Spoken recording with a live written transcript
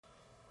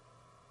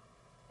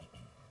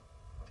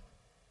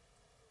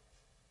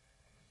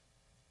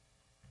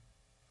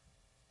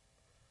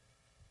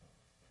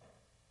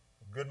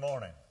Good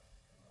morning.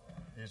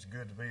 It's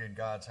good to be in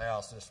God's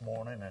house this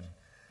morning, and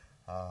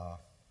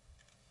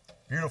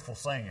beautiful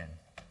singing.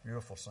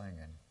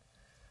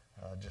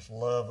 Just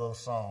love those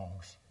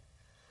songs.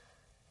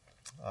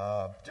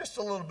 Just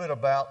a little bit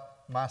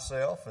about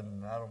myself,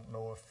 and I don't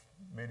know if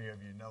many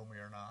of you know me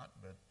or not,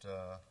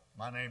 but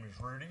my name is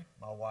Rudy.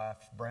 My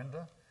wife's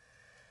Brenda.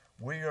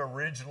 We are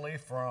originally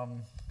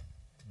from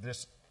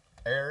this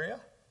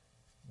area.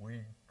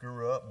 We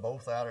grew up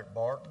both out at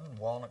Barton,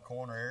 Walnut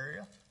Corner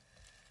area,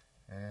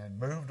 and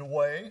moved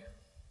away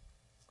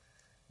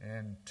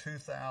in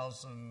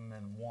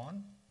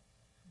 2001.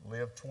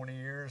 Lived 20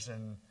 years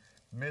in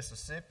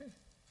Mississippi.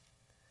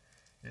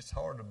 It's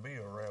hard to be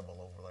a rebel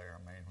over there,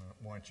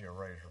 once you're a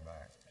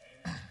Razorback.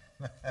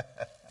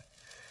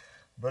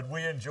 But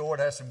we enjoyed,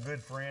 had some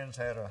good friends,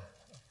 had a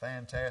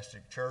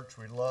fantastic church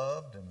we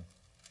loved, and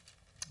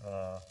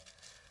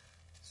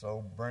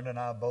so Brenda and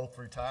I both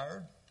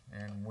retired,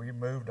 and we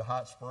moved to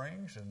Hot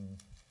Springs and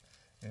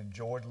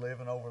enjoyed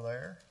living over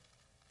there.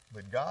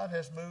 But God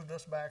has moved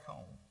us back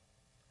home,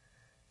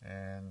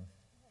 and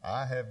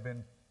I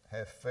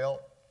have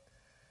felt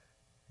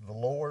the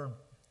Lord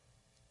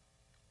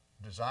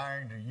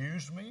desiring to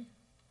use me.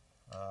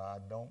 I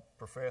don't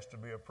profess to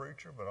be a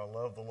preacher, but I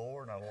love the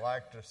Lord, and I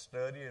like to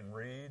study and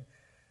read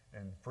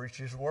and preach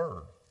His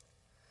Word.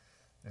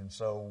 And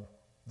so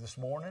this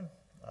morning,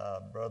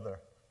 Brother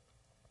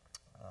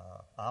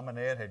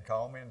Amaned had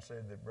called me and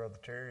said that Brother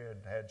Terry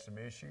had some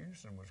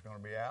issues and was going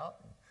to be out.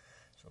 And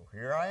so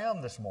here I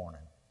am this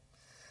morning.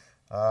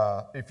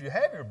 If you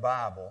have your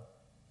Bible,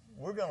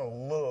 we're going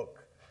to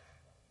look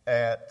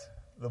at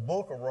the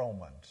book of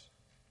Romans.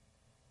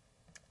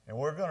 And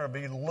we're going to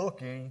be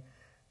looking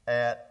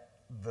at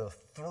the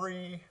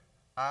 3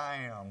 I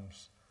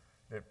ams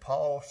that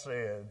Paul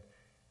said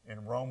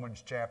in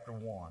Romans chapter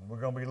 1. We're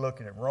going to be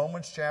looking at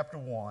Romans chapter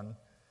 1,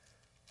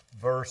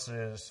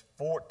 verses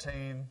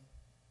 14,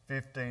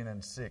 15,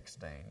 and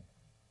 16.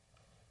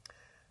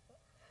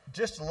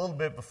 Just a little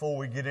bit before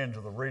we get into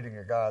the reading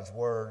of God's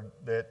Word,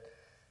 that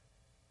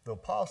the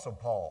Apostle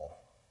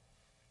Paul,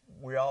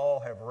 we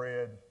all have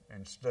read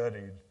and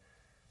studied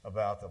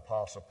about the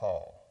Apostle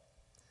Paul.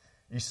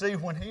 You see,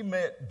 when he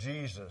met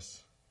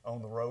Jesus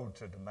on the road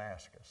to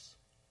Damascus,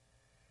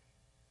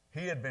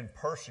 he had been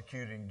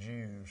persecuting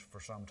Jews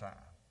for some time.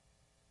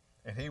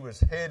 And he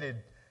was headed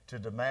to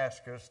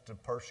Damascus to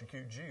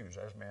persecute Jews.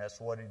 That's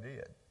what he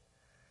did.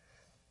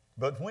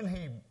 But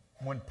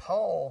when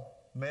Paul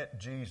met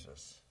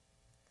Jesus,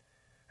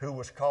 who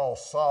was called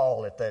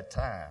Saul at that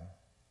time,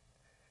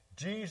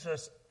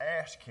 Jesus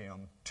asked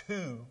him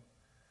 2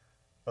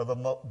 of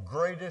the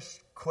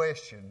greatest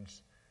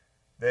questions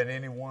that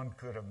anyone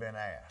could have been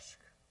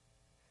asked.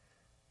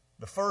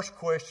 The first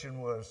question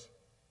was,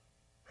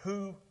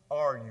 "Who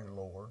are you,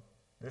 Lord?"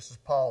 This is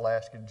Paul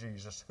asking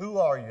Jesus, "Who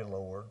are you,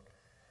 Lord?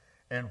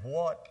 And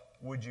what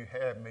would you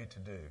have me to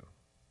do?"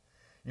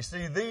 You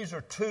see, these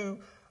are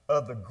 2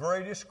 of the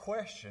greatest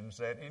questions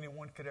that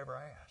anyone could ever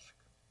ask.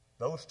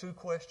 Those 2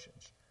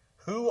 questions.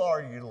 Who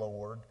are you,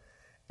 Lord?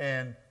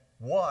 And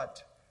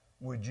what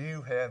would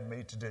you have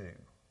me to do?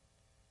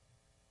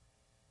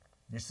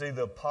 You see,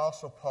 the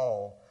Apostle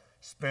Paul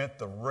spent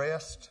the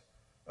rest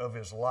of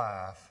his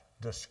life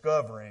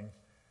discovering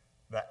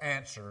the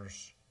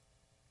answers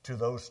to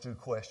those 2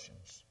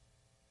 questions.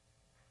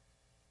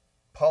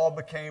 Paul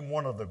became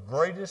one of the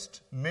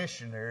greatest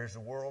missionaries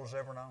the world has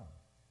ever known.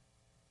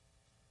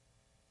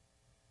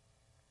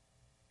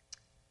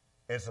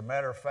 As a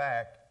matter of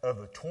fact, of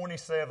the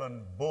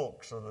 27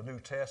 books of the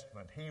New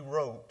Testament, he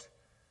wrote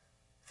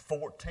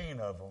 14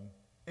 of them,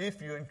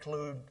 if you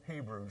include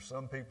Hebrews.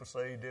 Some people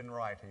say he didn't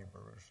write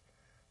Hebrews,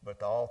 but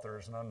the author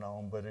is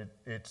unknown, but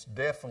it's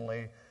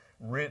definitely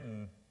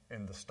written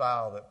in the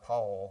style that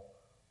Paul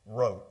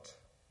wrote.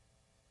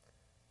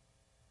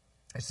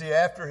 You see,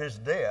 after his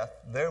death,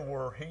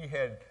 he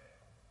had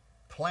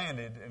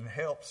planted and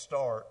helped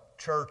start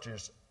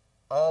churches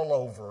all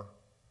over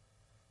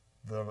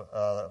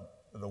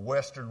the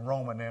Western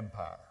Roman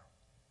Empire.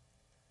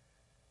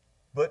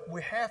 But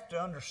we have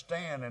to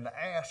understand and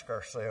ask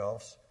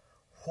ourselves,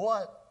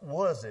 what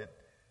was it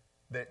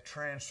that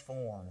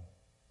transformed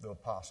the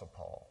Apostle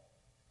Paul?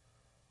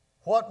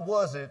 What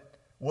was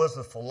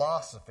the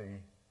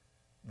philosophy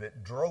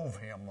that drove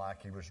him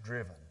like he was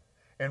driven?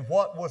 And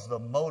what was the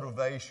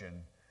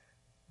motivation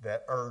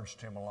that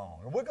urged him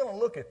along? And we're going to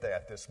look at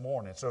that this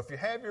morning. So if you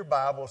have your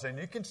Bibles, and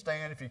you can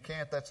stand, if you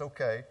can't, that's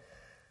okay.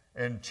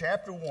 In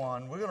chapter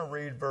 1, we're going to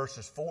read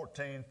verses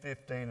 14,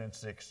 15, and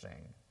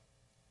 16.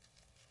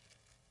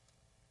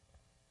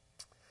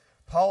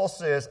 Paul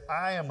says,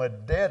 "I am a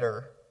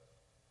debtor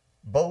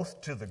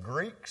both to the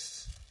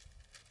Greeks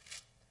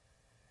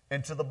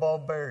and to the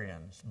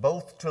barbarians,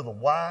 both to the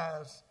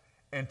wise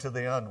and to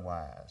the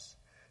unwise.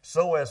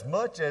 So as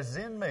much as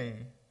in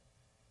me,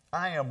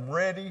 I am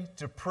ready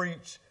to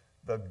preach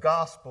the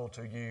gospel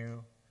to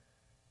you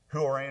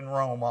who are in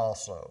Rome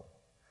also.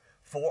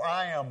 For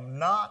I am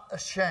not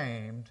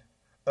ashamed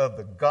of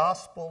the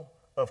gospel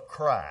of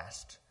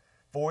Christ,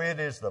 for it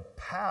is the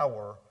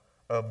power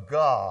of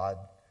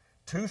God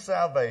to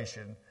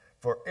salvation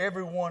for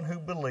everyone who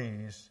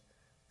believes,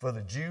 for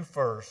the Jew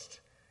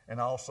first,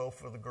 and also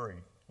for the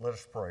Greek. Let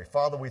us pray.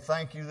 Father, we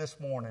thank you this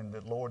morning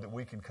that, Lord, that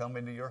we can come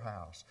into your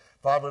house.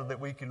 Father, that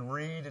we can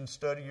read and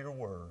study your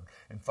word.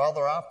 And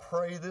Father, I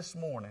pray this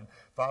morning,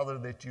 Father,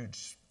 that you'd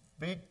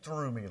speak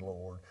through me,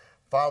 Lord.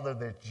 Father,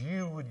 that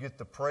you would get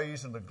the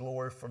praise and the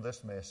glory for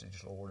this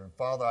message, Lord. And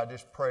Father, I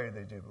just pray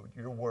that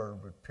your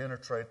word would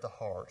penetrate the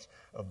hearts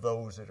of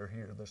those that are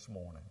here this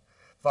morning.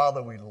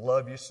 Father, we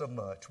love you so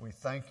much. We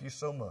thank you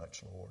so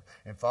much, Lord.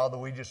 And Father,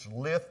 we just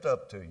lift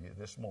up to you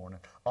this morning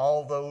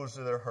all those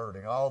that are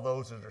hurting, all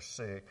those that are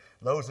sick,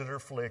 those that are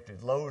afflicted,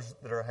 those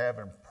that are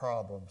having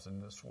problems in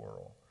this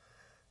world.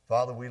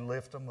 Father, we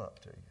lift them up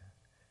to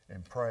you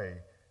and pray,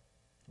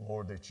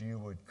 Lord, that you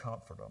would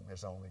comfort them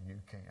as only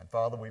you can.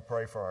 Father, we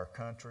pray for our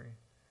country.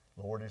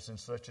 Lord, it's in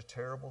such a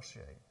terrible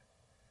shape.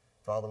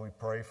 Father, we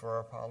pray for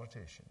our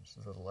politicians,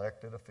 the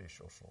elected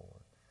officials,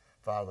 Lord.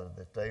 Father,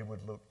 that they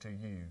would look to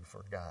you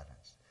for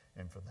guidance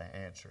and for the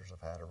answers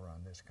of how to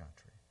run this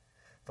country.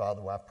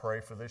 Father, I pray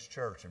for this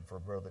church and for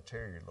Brother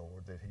Terry,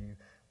 Lord, that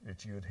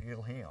you would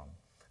heal him.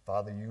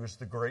 Father, you as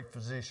the great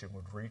physician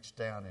would reach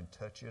down and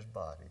touch his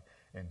body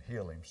and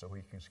heal him so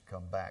he can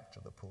come back to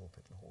the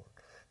pulpit, Lord.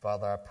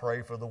 Father, I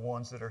pray for the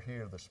ones that are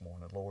here this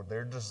morning, Lord,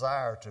 their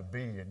desire to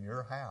be in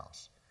your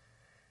house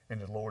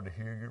and, Lord, to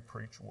hear your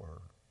preached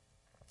word.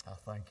 I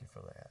thank you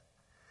for that.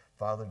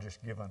 Father,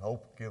 just give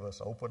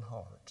us open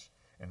hearts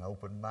and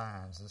open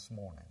minds this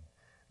morning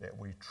that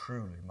we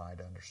truly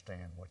might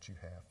understand what you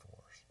have for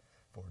us.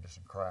 For it is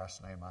in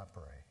Christ's name I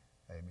pray.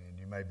 Amen.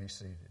 You may be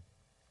seated.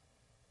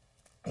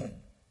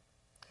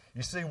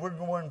 You see,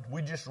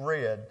 we just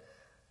read,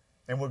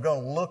 and we're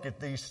going to look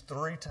at these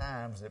 3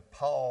 times that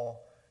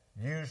Paul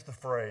used the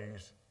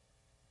phrase,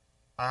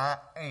 I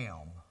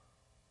am.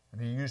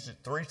 And he used it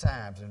 3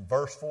 times. In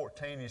verse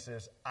 14, he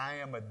says, I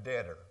am a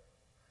debtor.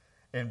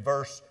 In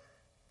verse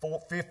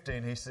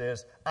 15, he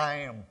says, I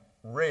am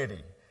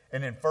ready.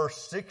 And in verse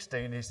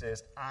 16, he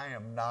says, I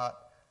am not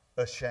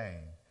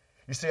ashamed.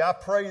 You see, I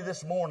pray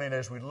this morning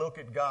as we look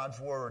at God's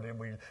Word and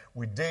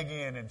we dig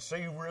in and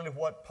see really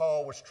what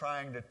Paul was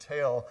trying to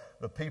tell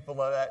the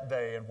people of that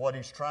day and what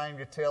he's trying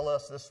to tell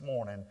us this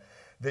morning,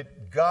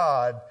 that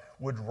God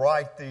would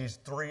write these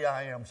 3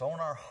 I ams on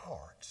our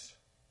hearts.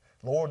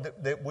 Lord,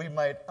 that we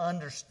might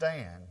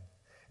understand.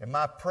 And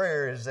my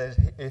prayer is that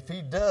if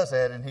he does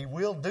that, and he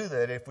will do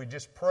that if we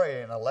just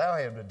pray and allow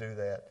him to do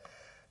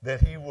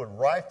that he would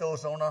write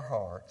those on our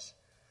hearts.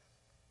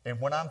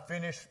 And when I'm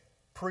finished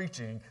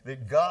preaching,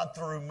 that God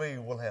through me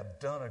will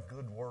have done a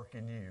good work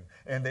in you,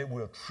 and that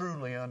we'll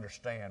truly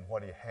understand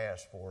what he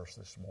has for us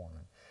this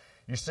morning.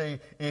 You see,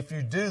 if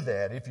you do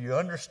that, if you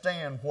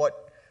understand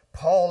what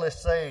Paul is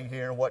saying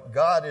here and what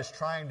God is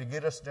trying to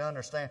get us to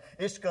understand,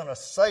 it's going to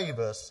save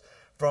us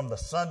from the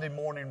Sunday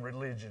morning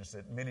religions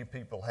that many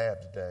people have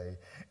today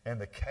and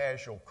the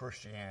casual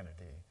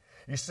Christianity.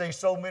 You see,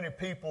 so many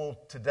people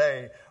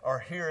today are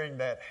hearing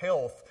that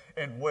health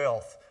and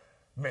wealth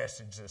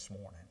message this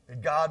morning.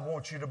 That God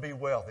wants you to be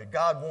wealthy.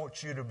 God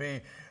wants you to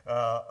be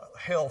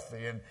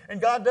healthy.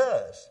 And God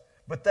does.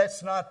 But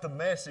that's not the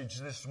message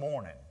this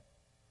morning.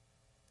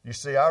 You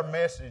see, our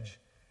message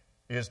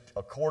is,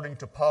 according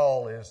to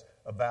Paul, is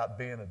about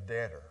being a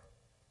debtor,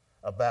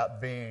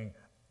 about being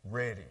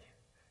ready,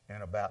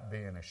 and about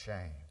being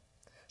ashamed.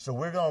 So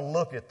we're going to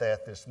look at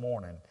that this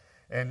morning.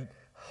 And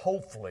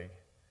hopefully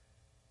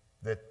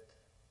that,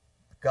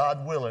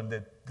 God willing,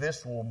 that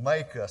this will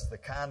make us the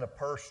kind of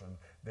person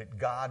that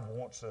God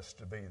wants us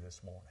to be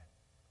this morning.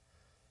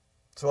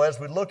 So as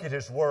we look at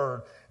his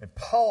word, and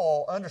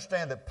Paul,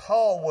 understand that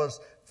Paul was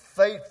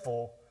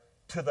faithful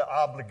to the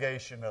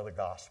obligation of the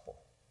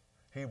gospel.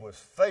 He was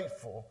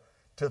faithful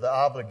to the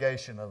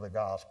obligation of the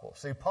gospel.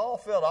 See, Paul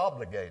felt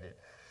obligated.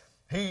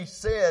 He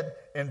said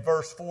in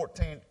verse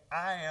 14,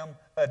 I am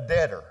a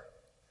debtor.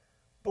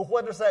 But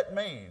what does that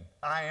mean?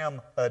 I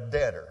am a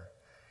debtor.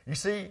 You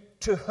see,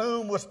 to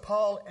whom was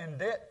Paul in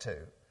debt to?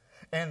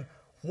 And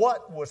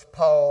what was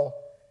Paul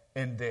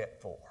in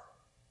debt for?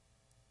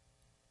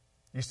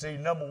 You see,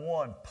 number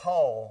one,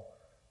 Paul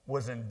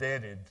was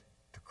indebted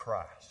to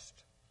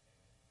Christ.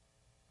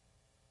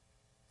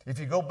 If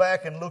you go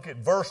back and look at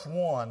verse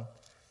 1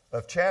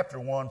 of chapter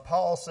 1,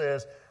 Paul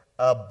says,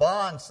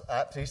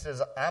 he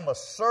says, I'm a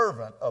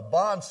servant, a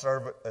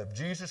bondservant of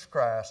Jesus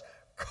Christ,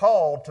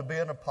 called to be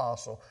an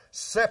apostle,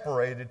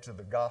 separated to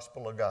the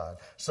gospel of God.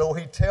 So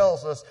he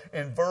tells us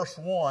in verse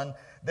 1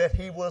 that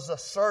he was a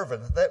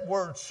servant. That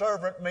word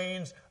servant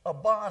means a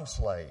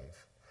bondslave.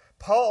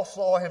 Paul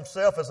saw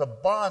himself as a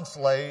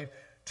bondslave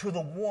to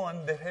the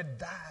one that had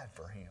died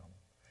for him.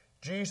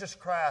 Jesus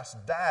Christ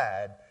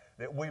died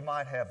that we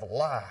might have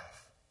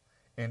life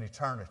in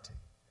eternity.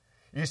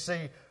 You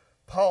see,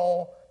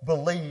 Paul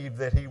believed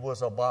that he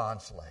was a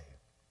bondslave.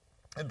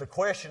 And the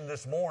question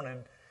this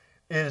morning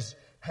is,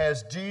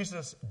 has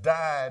Jesus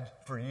died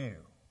for you?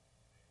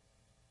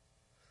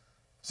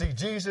 See,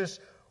 Jesus,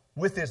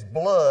 with his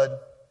blood,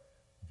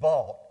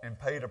 bought and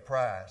paid a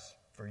price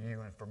for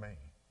you and for me.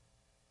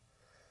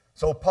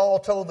 So Paul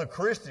told the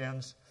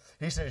Christians,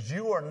 He says,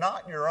 you are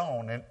not your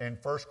own. In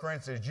 1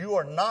 Corinthians, you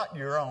are not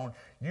your own.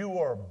 You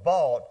are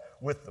bought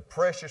with the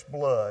precious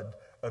blood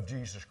of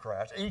Jesus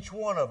Christ. Each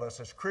one of us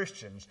as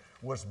Christians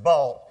was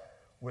bought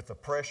with the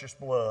precious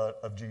blood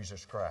of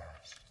Jesus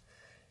Christ.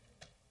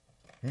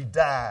 He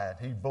died,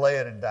 He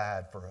bled and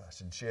died for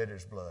us and shed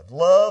His blood.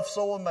 Love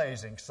so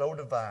amazing, so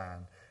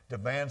divine,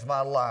 demands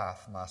my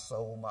life, my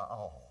soul, my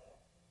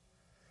all.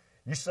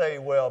 You say,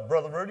 well,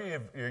 Brother Rudy,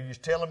 are you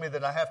telling me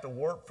that I have to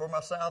work for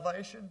my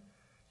salvation?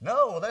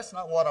 No, that's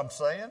not what I'm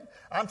saying.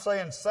 I'm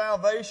saying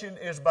salvation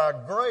is by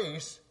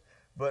grace,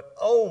 but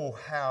oh,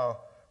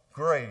 how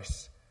great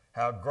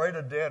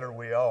a debtor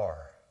we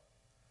are.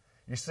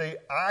 You see,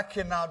 I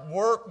cannot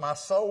work my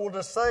soul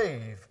to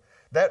save.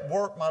 That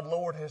work my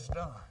Lord has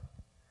done.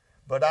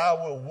 But I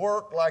will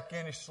work like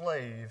any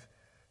slave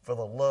for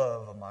the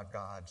love of my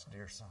God's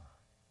dear Son.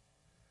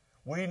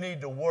 We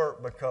need to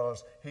work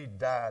because He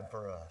died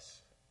for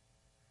us.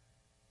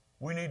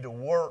 We need to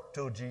work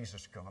till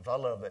Jesus comes. I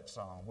love that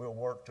song. We'll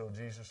work till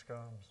Jesus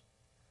comes.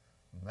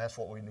 And that's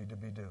what we need to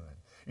be doing.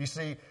 You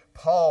see,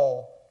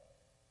 Paul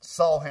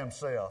saw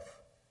himself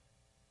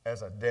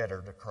as a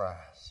debtor to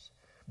Christ.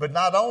 But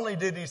not only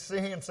did he see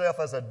himself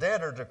as a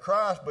debtor to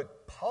Christ,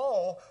 but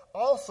Paul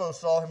also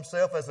saw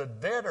himself as a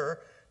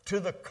debtor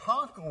to the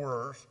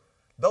conquerors,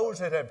 those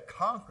that have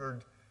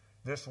conquered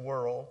this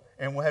world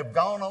and have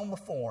gone on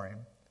before him,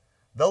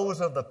 those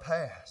of the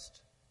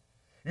past.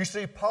 You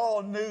see,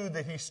 Paul knew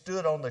that he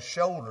stood on the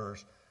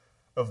shoulders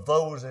of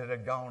those that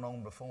had gone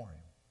on before him.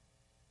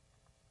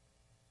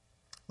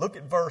 Look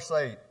at verse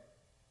 8.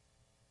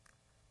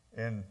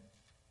 And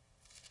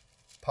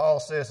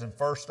Paul says in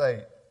verse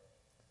 8,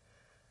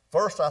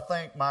 "First I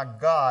thank my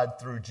God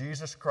through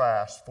Jesus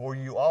Christ for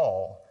you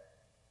all,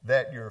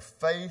 that your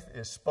faith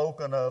is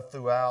spoken of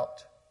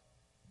throughout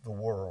the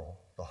world,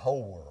 the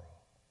whole world."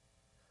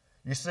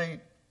 You see,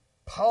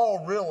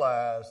 Paul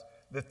realized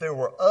that there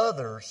were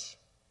others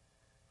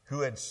who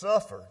had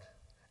suffered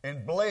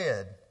and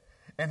bled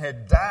and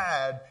had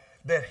died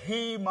that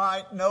he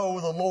might know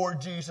the Lord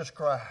Jesus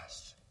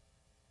Christ.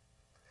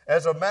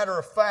 As a matter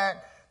of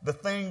fact, the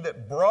thing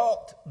that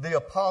brought the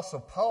Apostle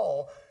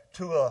Paul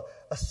to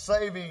a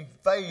saving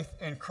faith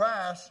in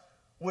Christ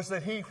was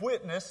that he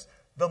witnessed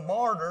the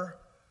martyr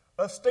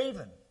of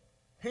Stephen.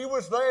 He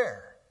was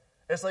there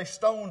as they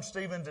stoned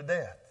Stephen to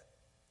death.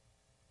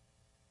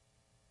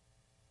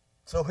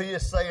 So he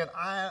is saying,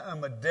 I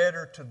am a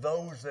debtor to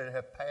those that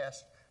have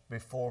passed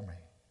before me.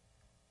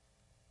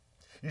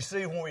 You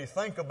see, when we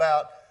think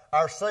about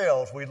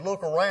ourselves, we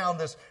look around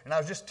this, and I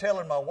was just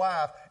telling my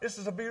wife, this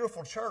is a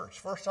beautiful church.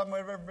 First time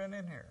we've ever been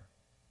in here.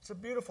 It's a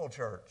beautiful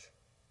church.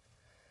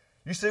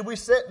 You see, we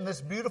sit in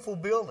this beautiful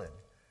building.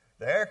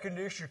 The air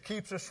conditioner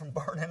keeps us from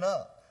burning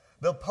up.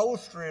 The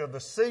upholstery of the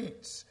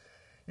seats.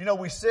 You know,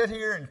 we sit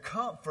here in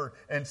comfort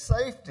and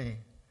safety.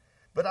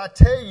 But I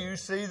tell you,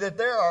 see, that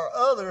there are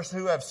others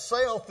who have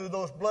sailed through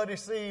those bloody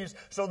seas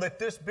so that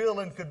this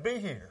building could be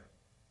here.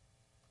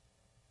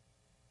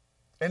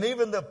 And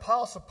even the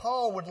Apostle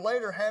Paul would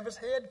later have his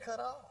head cut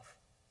off.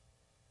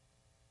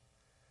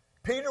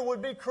 Peter would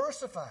be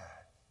crucified.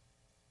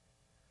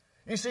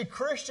 You see,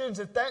 Christians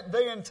at that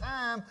day and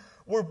time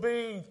were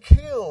being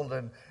killed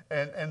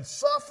and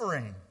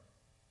suffering.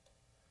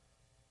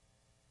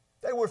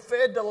 They were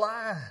fed to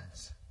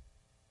lions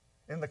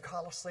in the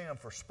Colosseum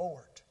for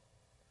sport.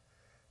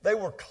 They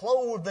were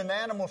clothed in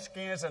animal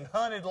skins and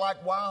hunted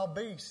like wild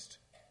beasts.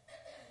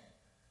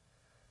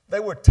 They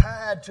were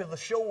tied to the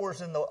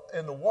shores in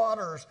the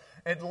waters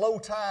at low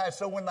tide,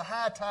 so when the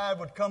high tide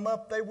would come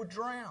up, they would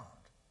drown.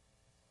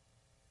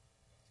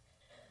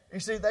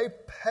 You see, they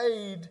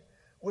paid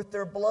with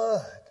their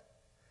blood.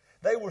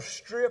 They were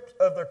stripped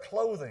of their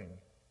clothing,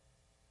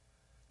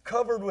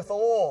 covered with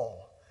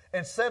oil,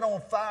 and set on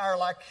fire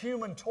like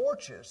human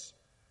torches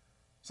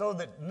so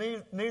that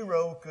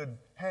Nero could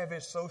have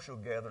his social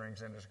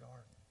gatherings in his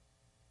garden.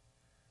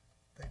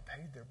 They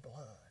paid their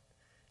blood.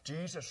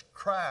 Jesus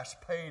Christ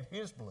paid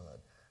His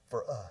blood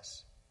for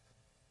us.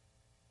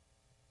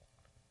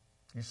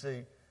 You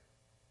see,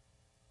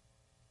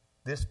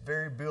 this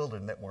very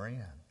building that we're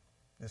in,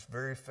 this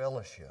very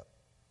fellowship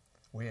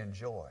we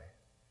enjoy,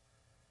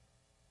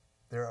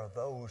 there are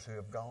those who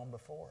have gone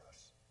before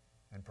us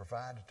and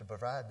provide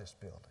this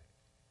building.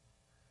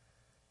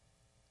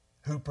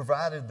 Who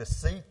provided the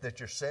seat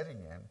that you're sitting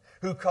in,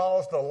 who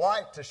caused the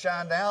light to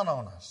shine down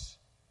on us,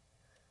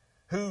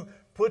 who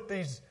put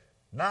these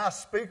nice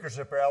speakers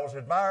up there. I was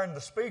admiring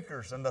the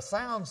speakers and the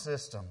sound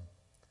system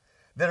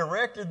that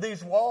erected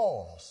these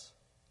walls.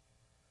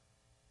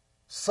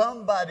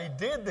 Somebody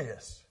did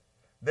this,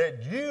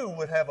 that you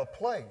would have a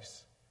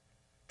place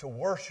to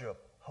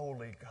worship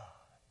holy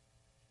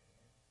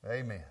God.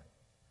 Amen.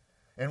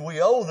 And we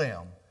owe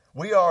them.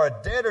 We are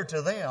a debtor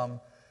to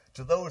them,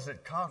 to those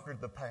that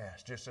conquered the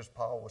past, just as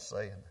Paul was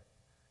saying.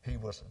 He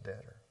was a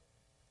debtor.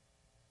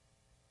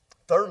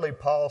 Thirdly,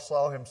 Paul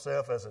saw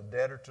himself as a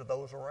debtor to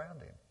those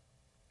around him.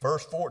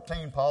 Verse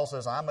 14, Paul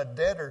says, I'm a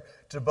debtor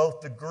to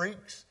both the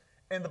Greeks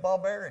and the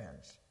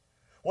barbarians.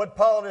 What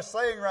Paul is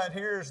saying right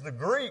here is the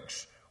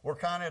Greeks were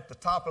kind of at the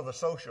top of the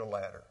social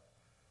ladder.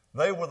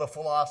 They were the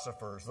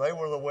philosophers. They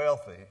were the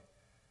wealthy.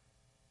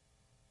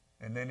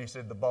 And then he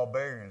said the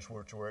barbarians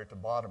were at the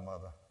bottom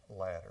of the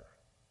ladder.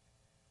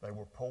 They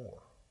were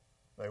poor.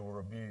 They were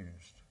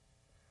abused.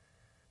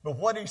 But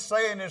what he's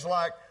saying is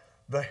like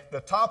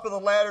the top of the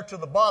ladder to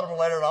the bottom of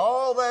the ladder, and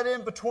all that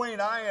in between,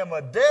 I am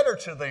a debtor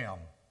to them.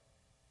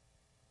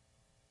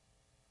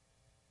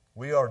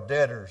 We are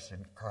debtors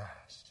in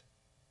Christ.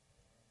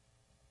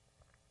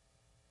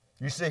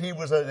 You see, he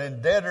was an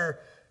indebtor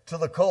to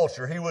the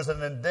culture. He was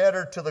an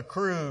indebtor to the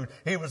crude.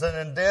 He was an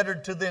indebtor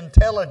to the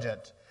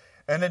intelligent,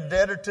 an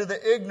indebtor to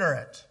the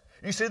ignorant.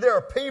 You see, there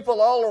are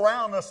people all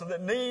around us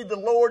that need the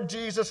Lord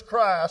Jesus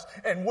Christ,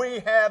 and we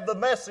have the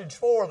message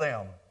for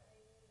them.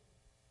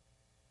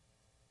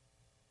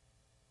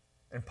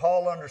 And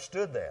Paul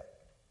understood that.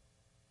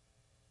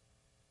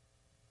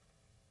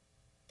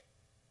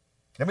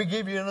 Let me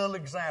give you another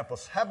example.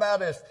 How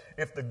about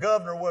if the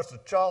governor was to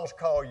Charles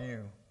call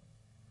you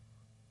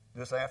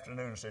this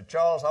afternoon and said,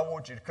 Charles, I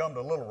want you to come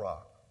to Little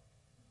Rock.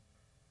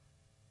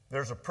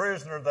 There's a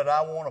prisoner that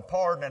I want to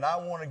pardon, and I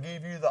want to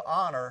give you the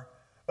honor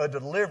of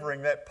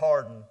delivering that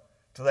pardon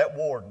to that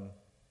warden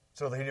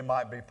so that he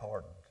might be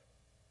pardoned.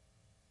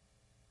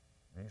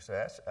 And you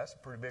say, that's a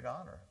pretty big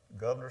honor. The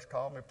governor's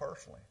called me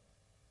personally.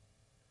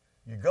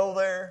 You go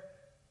there,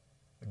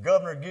 the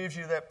governor gives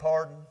you that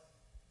pardon,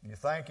 you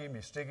thank him,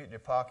 you stick it in your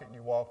pocket, and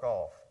you walk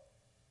off.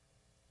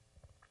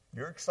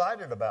 You're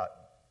excited about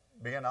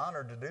being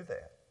honored to do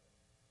that.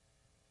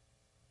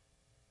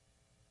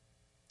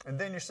 And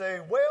then you say,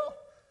 well,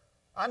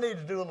 I need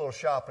to do a little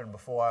shopping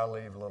before I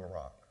leave Little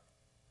Rock.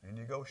 And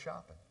you go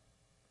shopping.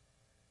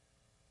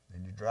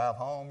 Then you drive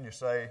home, you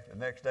say, the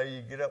next day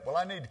you get up, well,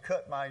 I need to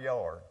cut my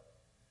yard.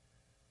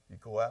 You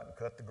go out and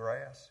cut the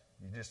grass.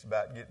 You're just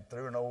about getting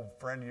through. An old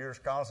friend of yours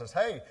calls and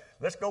says, hey,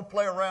 let's go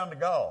play a round of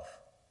golf.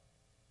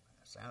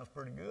 That sounds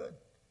pretty good.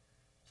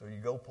 So you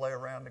go play a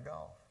round of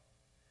golf.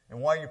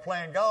 And while you're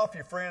playing golf,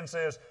 your friend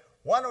says,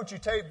 why don't you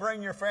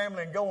bring your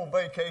family and go on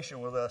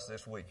vacation with us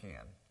this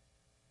weekend?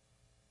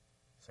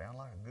 Sound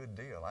like a good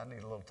deal. I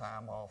need a little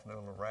time off, a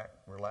little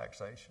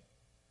relaxation.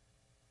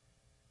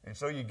 And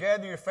so you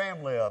gather your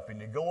family up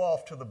and you go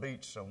off to the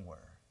beach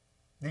somewhere.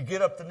 You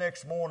get up the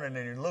next morning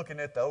and you're looking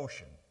at the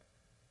ocean.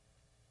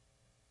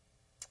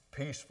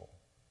 Peaceful,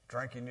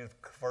 drinking your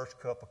first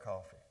cup of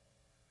coffee.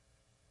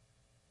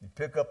 You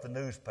pick up the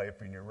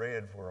newspaper and you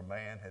read where a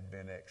man had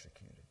been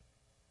executed.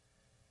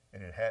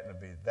 And it happened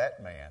to be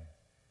that man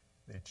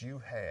that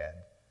you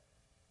had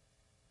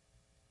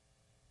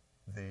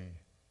the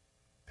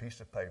piece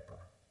of paper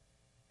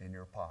in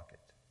your pocket.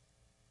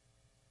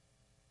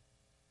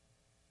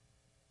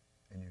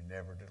 And you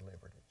never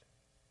delivered it.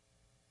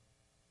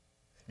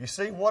 You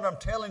see, what I'm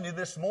telling you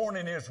this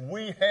morning is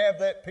we have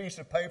that piece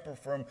of paper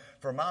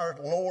from our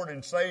Lord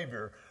and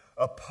Savior,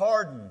 a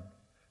pardon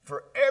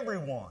for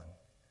everyone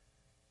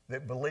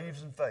that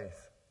believes in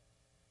faith.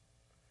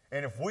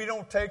 And if we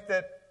don't take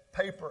that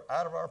paper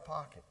out of our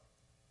pocket,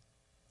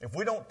 if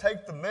we don't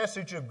take the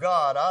message of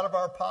God out of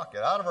our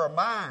pocket, out of our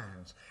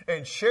minds,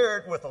 and share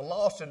it with a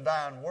lost and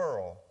dying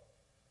world,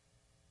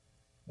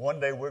 one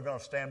day we're going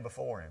to stand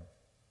before Him.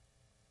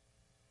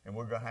 And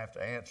we're going to have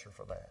to answer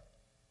for that.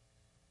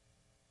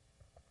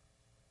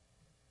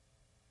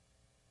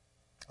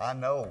 I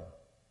know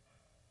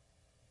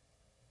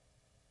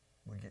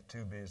we get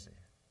too busy.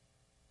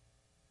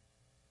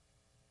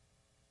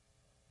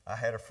 I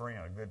had a friend,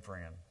 a good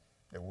friend,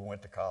 that we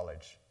went to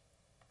college.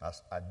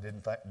 I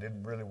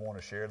didn't really want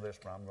to share this,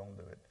 but I'm going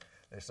to do it.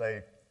 They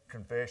say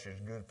confession is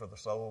good for the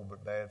soul,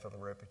 but bad for the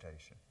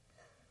reputation.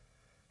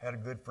 Had a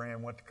good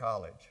friend, went to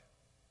college.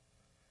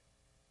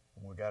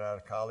 When we got out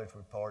of college,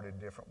 we parted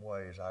different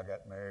ways. I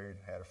got married,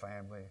 had a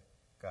family,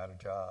 got a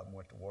job,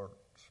 went to work,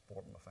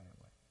 supporting my family.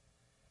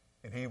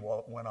 And he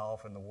went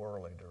off in the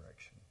worldly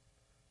direction.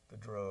 The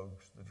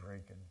drugs, the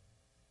drinking,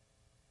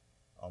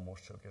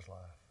 almost took his life.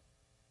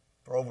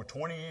 For over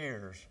 20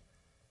 years,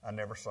 I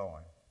never saw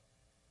him.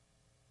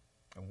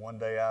 And one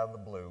day out of the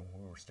blue,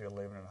 we were still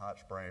living in Hot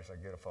Springs, I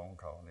get a phone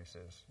call, and he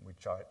says, we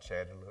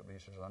chatted a little bit. He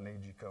says, I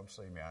need you to come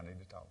see me. I need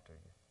to talk to you.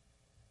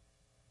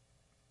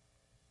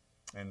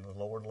 And the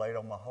Lord laid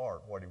on my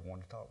heart what He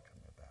wanted to talk to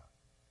me about.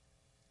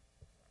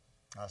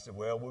 I said,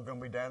 well, we're going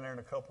to be down there in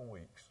a couple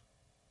weeks.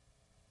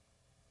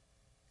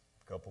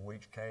 A couple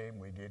weeks came,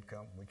 we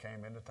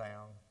came into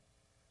town.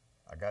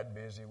 I got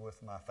busy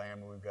with my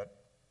family. We've got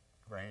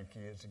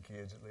grandkids and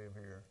kids that live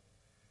here.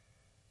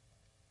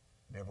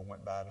 Never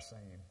went by to see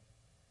him.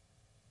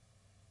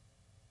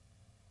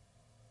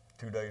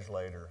 2 days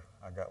later,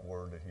 I got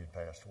word that he had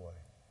passed away.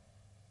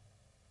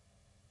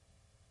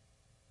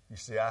 You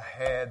see, I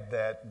had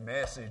that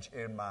message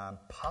in my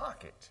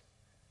pocket,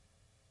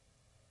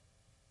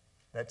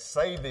 that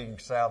saving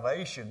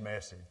salvation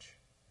message.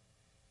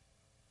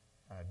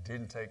 I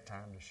didn't take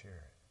time to share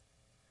it.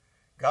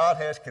 God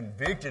has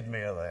convicted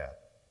me of that.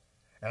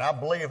 And I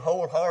believe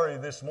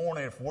wholeheartedly this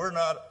morning, if we're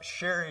not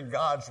sharing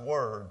God's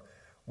Word,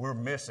 we're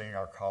missing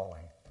our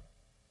calling.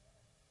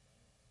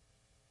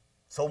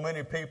 So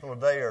many people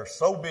today are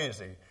so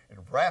busy and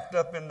wrapped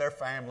up in their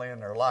family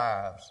and their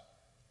lives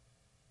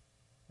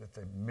that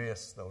they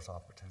miss those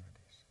opportunities.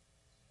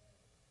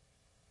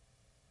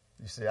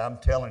 You see, I'm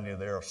telling you,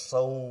 there are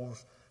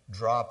souls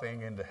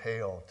dropping into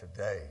hell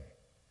today,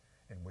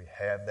 and we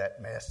have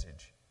that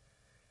message.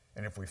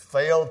 And if we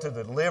fail to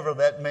deliver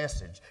that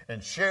message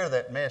and share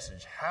that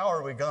message, how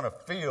are we going to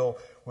feel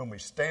when we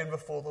stand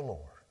before the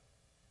Lord?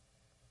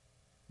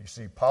 You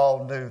see,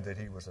 Paul knew that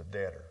he was a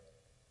debtor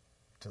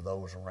to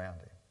those around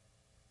him.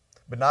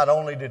 But not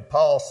only did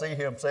Paul see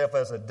himself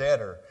as a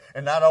debtor,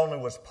 and not only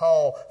was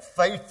Paul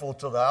faithful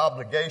to the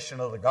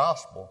obligation of the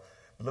gospel,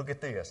 but look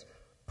at this,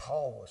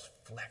 Paul was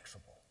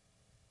flexible.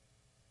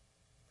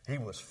 He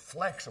was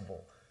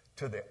flexible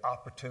to the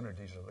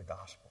opportunities of the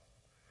gospel.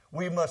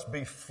 We must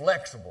be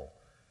flexible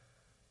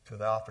to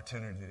the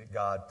opportunity that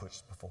God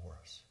puts before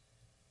us.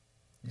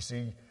 You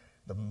see,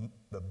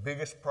 the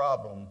biggest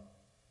problem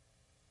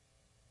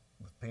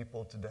with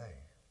people today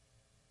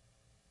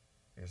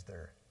is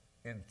they're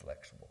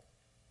inflexible.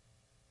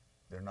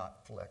 They're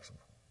not flexible.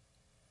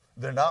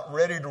 They're not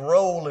ready to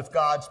roll if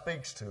God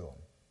speaks to them.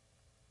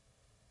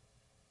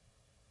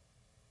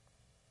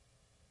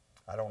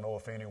 I don't know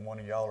if any one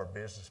of y'all are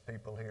business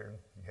people here.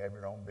 You have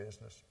your own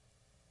business.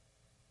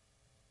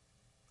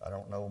 I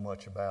don't know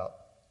much about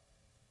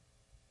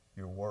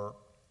your work.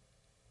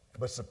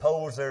 But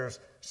suppose there's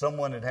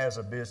someone that has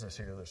a business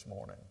here this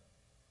morning.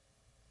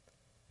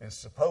 And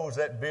suppose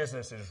that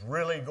business is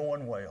really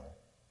going well.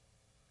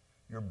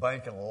 You're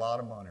banking a lot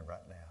of money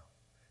right now.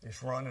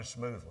 It's running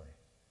smoothly.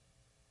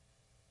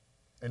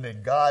 And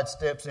then God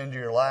steps into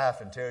your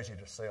life and tells you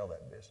to sell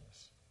that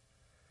business.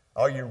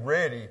 Are you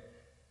ready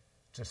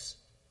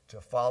to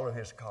follow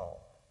His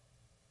call?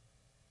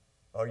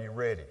 Are you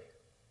ready?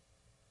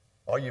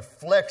 Are you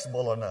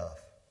flexible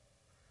enough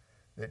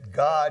that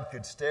God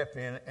could step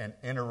in and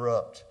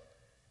interrupt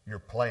your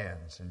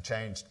plans and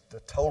change the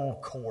total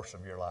course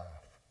of your life?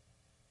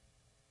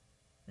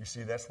 You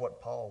see, that's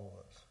what Paul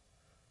was.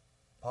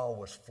 Paul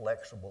was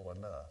flexible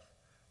enough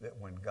that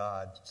when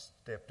God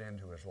stepped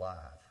into his life,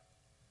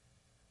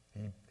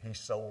 he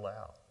sold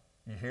out.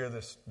 You hear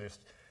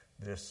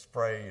this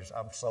phrase,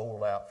 I'm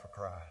sold out for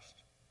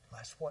Christ.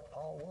 That's what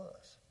Paul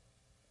was.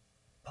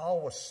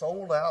 Paul was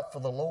sold out for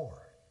the Lord.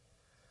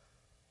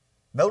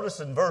 Notice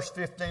in verse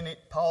 15,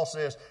 Paul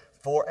says,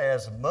 for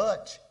as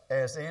much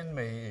as in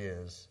me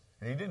is,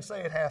 and he didn't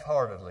say it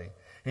half-heartedly.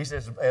 He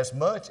says, as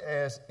much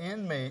as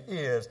in me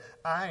is,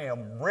 I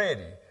am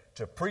ready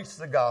to preach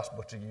the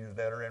gospel to you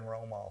that are in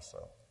Rome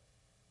also.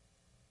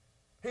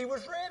 He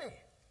was ready.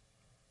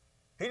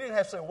 He didn't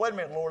have to say, wait a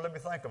minute, Lord, let me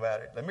think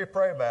about it. Let me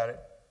pray about it.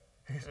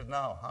 He said,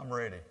 no, I'm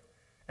ready.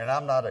 And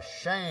I'm not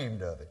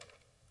ashamed of it.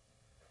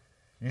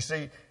 You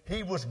see,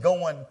 he was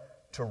going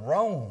to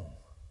Rome.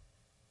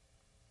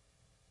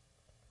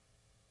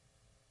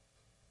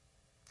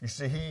 You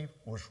see, he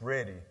was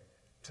ready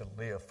to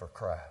live for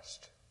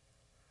Christ.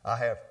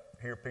 I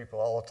hear people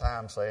all the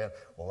time saying,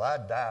 well,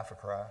 I'd die for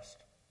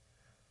Christ.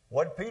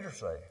 What did Peter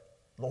say?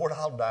 Lord,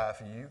 I'll die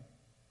for you.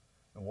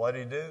 And what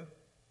did he do?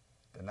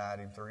 Denied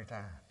him 3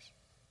 times.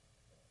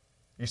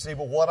 You see,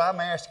 but what I'm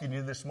asking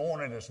you this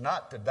morning is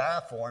not to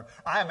die for him.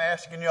 I'm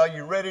asking you, are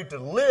you ready to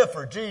live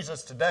for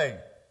Jesus today?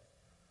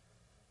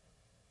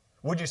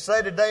 Would you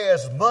say today,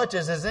 as much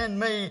as is in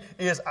me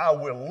is I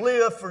will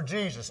live for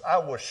Jesus. I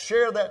will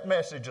share that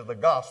message of the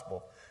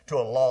gospel to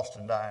a lost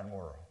and dying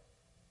world.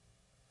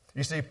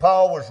 You see,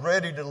 Paul was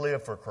ready to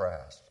live for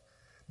Christ,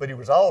 but he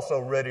was also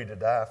ready to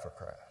die for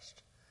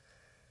Christ.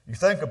 You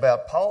think about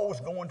it, Paul was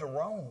going to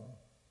Rome.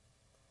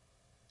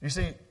 You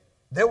see,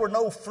 there were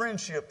no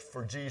friendships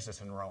for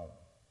Jesus in Rome.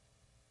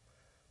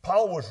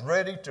 Paul was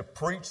ready to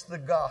preach the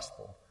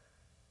gospel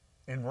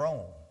in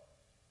Rome.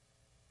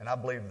 And I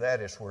believe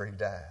that is where he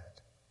died.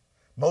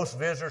 Most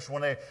visitors,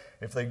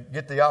 if they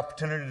get the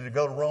opportunity to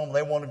go to Rome,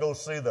 they want to go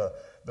see the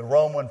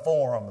Roman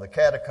Forum, the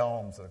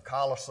catacombs, the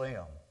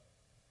Colosseum.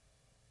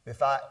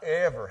 If I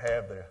ever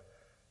have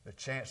the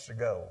chance to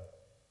go,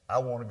 I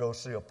want to go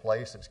see a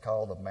place that's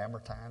called the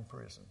Mamertine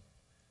Prison.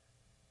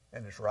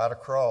 And it's right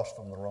across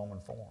from the Roman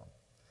Forum.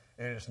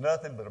 And it's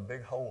nothing but a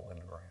big hole in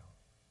the ground.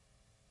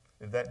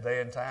 In that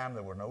day and time,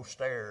 there were no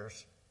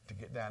stairs to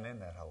get down in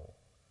that hole.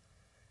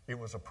 It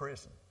was a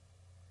prison.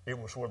 It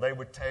was where they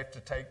would have to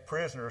take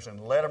prisoners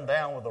and let them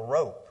down with a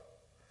rope.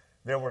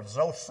 There was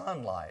no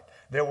sunlight.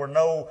 There were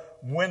no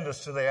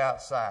windows to the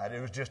outside. It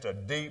was just a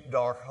deep,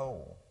 dark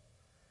hole.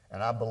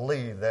 And I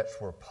believe that's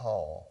where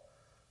Paul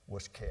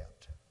was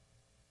kept.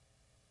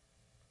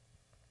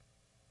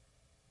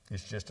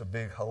 It's just a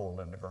big hole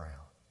in the ground.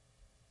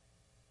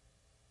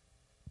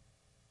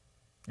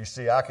 You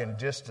see, I can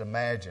just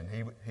imagine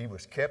he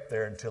was kept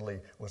there until he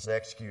was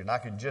executed. And I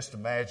can just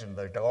imagine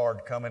the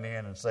guard coming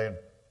in and saying,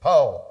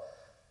 Paul,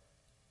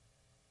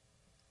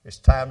 it's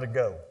time to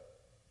go.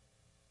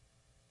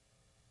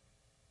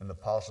 And the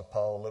Apostle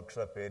Paul looks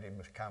up at him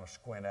with kind of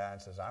squint-eyed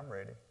and says, I'm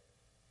ready.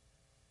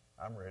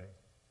 I'm ready.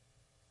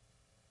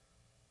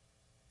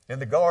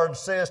 And the guard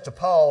says to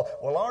Paul,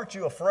 well, aren't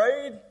you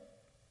afraid?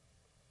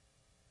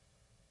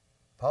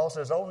 Paul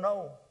says, oh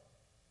no,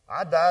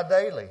 I die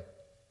daily.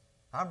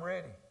 I'm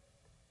ready.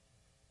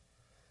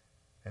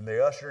 And they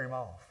usher him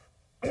off.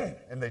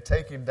 And they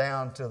take him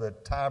down to the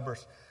Tiber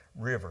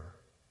River,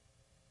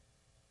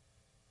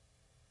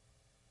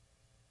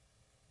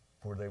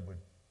 where they would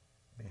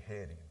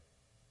behead him.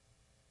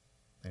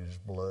 And his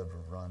blood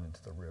would run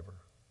into the river.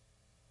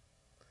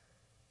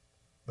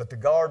 But the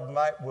guard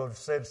might have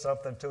said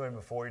something to him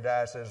before he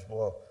died. He says,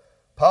 well,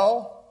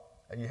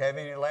 Paul, do you have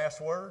any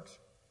last words?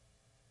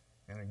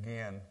 And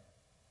again,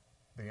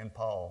 being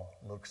Paul,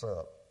 looks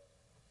up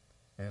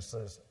and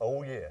says,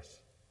 oh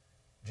yes,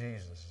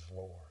 Jesus is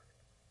Lord.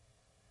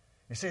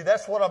 You see,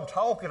 that's what I'm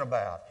talking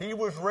about. He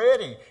was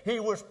ready. He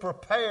was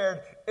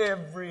prepared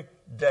every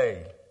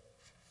day.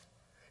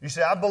 You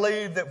see, I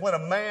believe that when a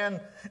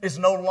man is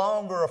no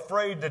longer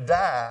afraid to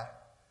die,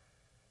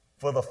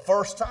 for the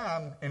first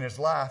time in his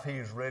life, he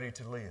is ready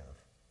to live.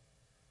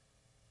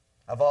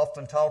 I've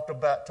often talked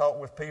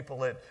with people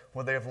that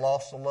when they have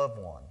lost a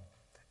loved one,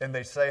 and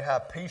they say how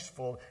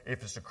peaceful,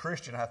 if it's a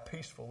Christian, how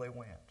peaceful they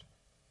went.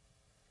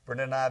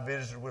 Brenda and I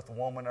visited with a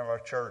woman in our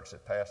church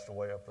that passed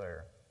away up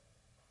there.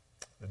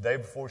 The day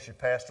before she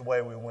passed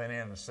away, we went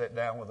in and sat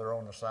down with her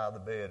on the side of the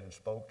bed and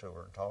spoke to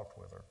her and talked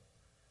with her.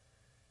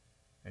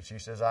 And she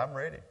says, I'm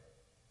ready.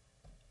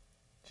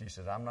 She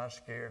says, I'm not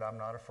scared, I'm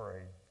not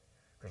afraid,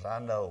 because I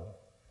know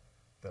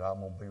that I'm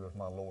going to be with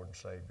my Lord and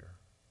Savior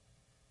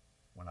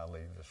when I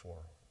leave this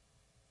world.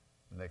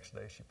 The next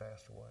day she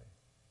passed away.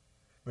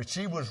 But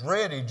she was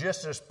ready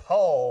just as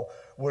Paul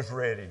was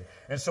ready.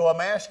 And so I'm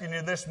asking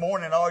you this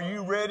morning, are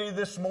you ready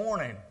this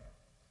morning?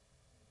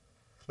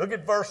 Look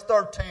at verse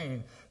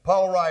 13.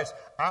 Paul writes,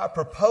 I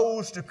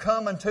propose to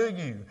come unto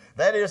you.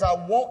 That is, I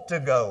want to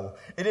go.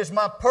 It is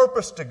my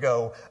purpose to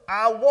go.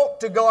 I want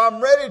to go.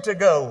 I'm ready to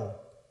go.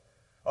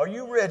 Are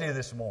you ready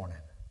this morning?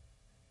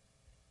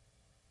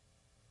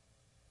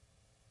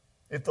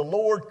 If the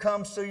Lord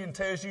comes to you and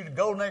tells you to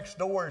go next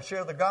door and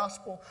share the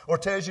gospel, or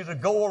tells you to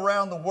go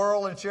around the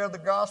world and share the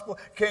gospel,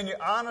 can you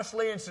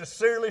honestly and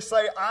sincerely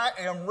say, I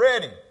am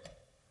ready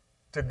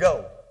to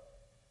go?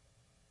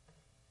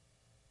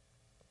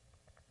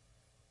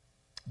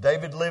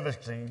 David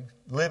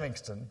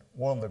Livingstone,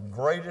 one of the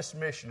greatest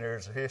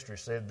missionaries of history,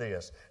 said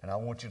this, and I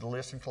want you to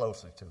listen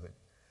closely to it.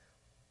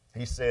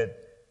 He said,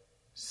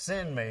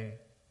 send me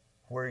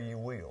where you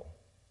will,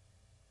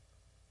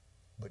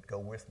 but go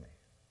with me.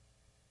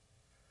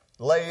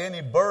 Lay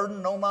any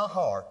burden on my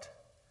heart,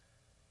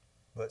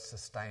 but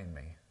sustain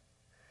me.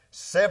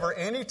 Sever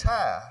any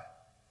tie,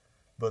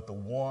 but the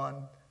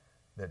one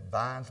that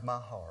binds my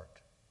heart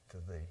to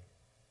thee.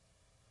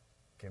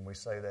 Can we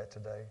say that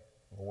today?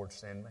 Lord,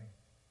 send me.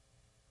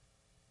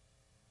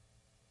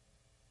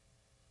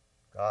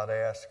 God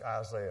asked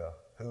Isaiah,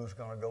 who's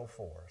going to go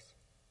for us?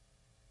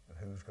 And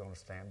who's going to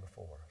stand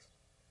before us?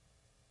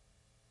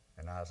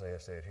 And Isaiah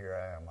said, here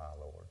I am, my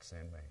Lord,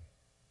 send me.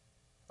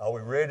 Are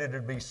we ready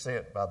to be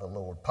sent by the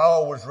Lord?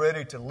 Paul was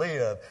ready to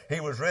live. He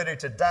was ready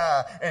to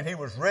die, and he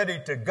was ready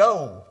to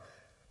go.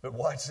 But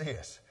watch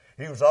this.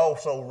 He was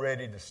also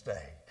ready to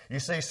stay. You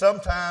see,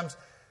 sometimes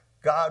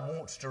God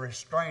wants to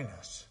restrain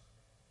us.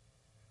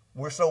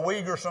 We're so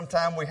eager,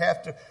 sometimes we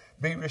have to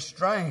be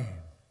restrained.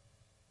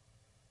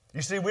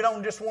 You see, we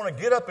don't just want to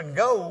get up and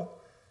go.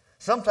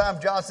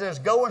 Sometimes God says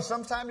go, and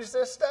sometimes He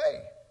says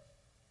stay.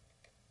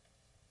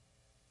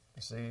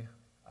 You see,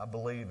 I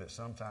believe that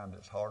sometimes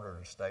it's harder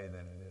to stay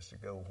than it is to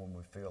go when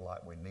we feel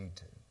like we need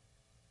to.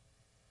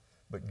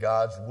 But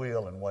God's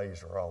will and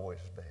ways are always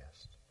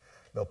best.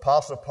 The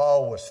Apostle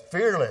Paul was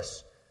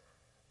fearless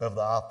of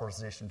the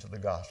opposition to the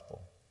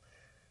gospel.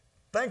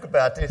 Think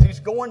about this. He's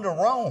going to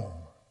Rome,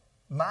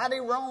 mighty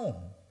Rome,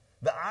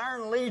 the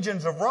iron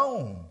legions of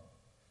Rome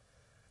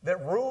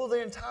that rule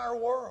the entire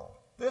world.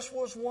 This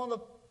was one of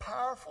the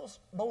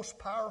most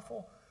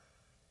powerful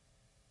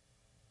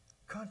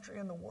country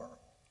in the world.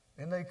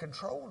 And they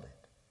controlled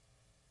it.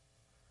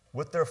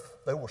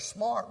 They were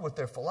smart with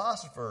their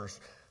philosophers,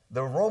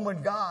 the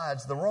Roman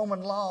gods, the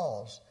Roman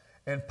laws.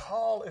 And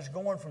Paul is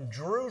going from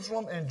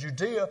Jerusalem and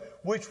Judea,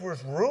 which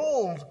was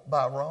ruled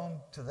by Rome,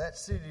 to that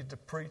city to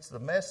preach the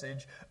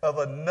message of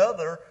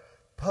another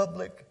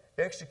public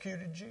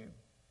executed Jew.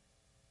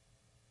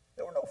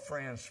 There were no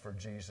friends for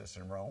Jesus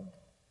in Rome.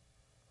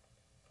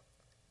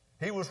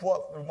 He was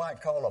what we might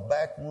call a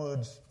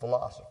backwoods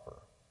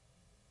philosopher.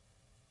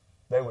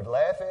 They would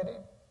laugh at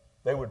him.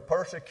 They would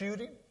persecute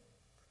him.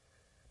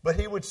 But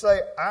he would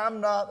say,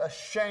 I'm not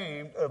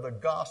ashamed of the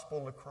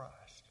gospel of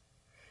Christ.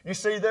 You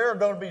see, there are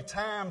going to be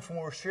times when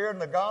we're sharing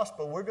the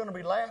gospel, we're going to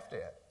be laughed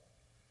at.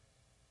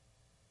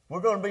 We're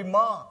going to be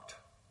mocked.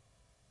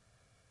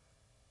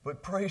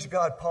 But praise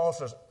God, Paul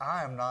says,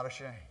 I am not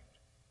ashamed.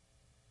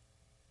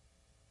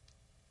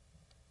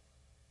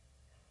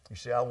 You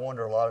see, I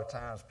wonder a lot of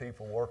times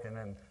people working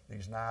in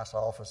these nice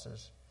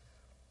offices,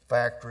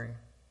 factory,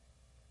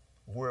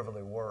 wherever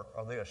they work,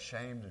 are they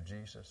ashamed of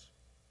Jesus?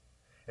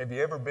 Have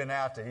you ever been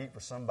out to eat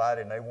with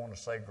somebody and they want to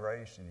say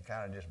grace and you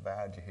kind of just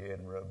bowed your head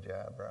and rubbed your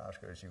eyebrows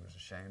because you was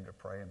ashamed to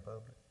pray in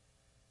public?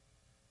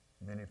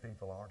 Many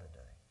people are today.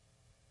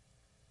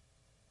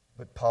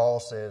 But Paul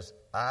says,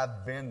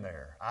 I've been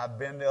there. I've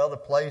been to other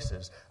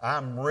places.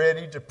 I'm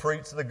ready to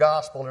preach the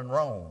gospel in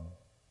Rome.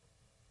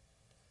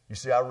 You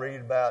see, I read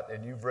about,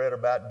 and you've read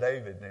about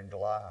David and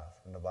Goliath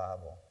in the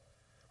Bible.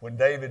 When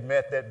David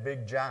met that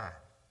big giant,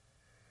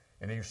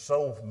 and he was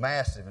so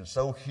massive and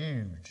so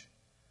huge,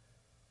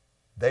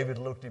 David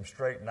looked him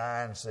straight in the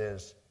eye and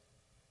says,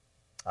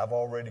 I've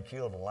already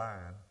killed a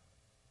lion,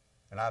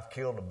 and I've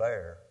killed a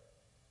bear,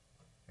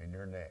 and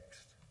you're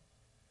next.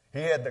 He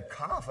had the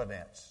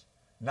confidence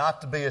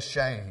not to be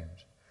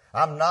ashamed.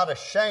 I'm not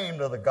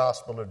ashamed of the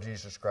gospel of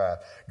Jesus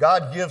Christ.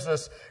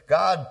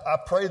 I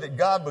pray that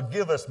God would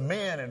give us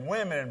men and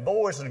women and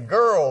boys and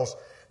girls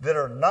that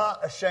are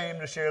not ashamed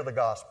to share the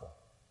gospel.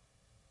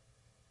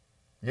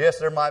 Yes,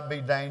 there might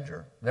be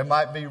danger. There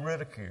might be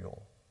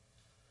ridicule.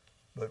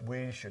 But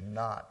we should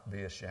not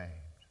be ashamed.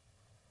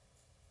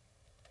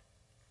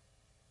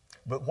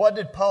 But what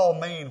did Paul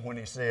mean when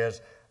he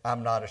says,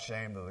 I'm not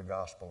ashamed of the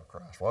gospel of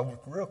Christ? Well,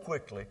 real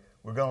quickly,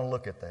 we're going to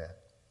look at that.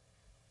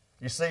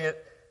 You see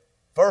it,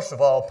 first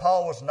of all,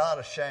 Paul was not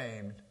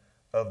ashamed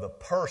of the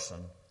person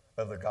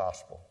of the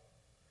gospel.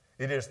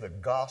 It is the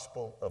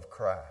gospel of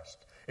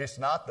Christ. It's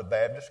not the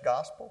Baptist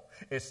gospel.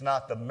 It's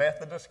not the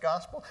Methodist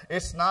gospel.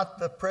 It's not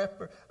the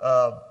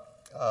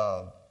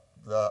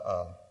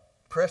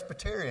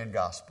Presbyterian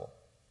gospel.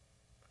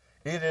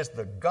 It is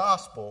the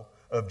gospel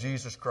of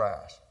Jesus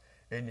Christ.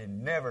 And you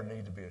never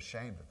need to be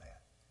ashamed of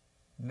that.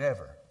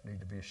 Never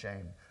need to be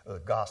ashamed of the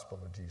gospel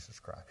of Jesus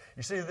Christ.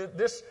 You see,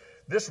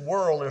 this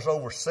world, there's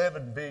over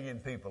 7 billion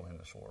people in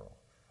this world.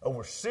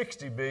 Over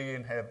 60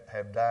 billion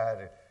have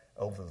died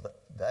over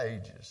the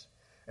ages.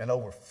 And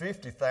over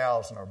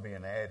 50,000 are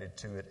being added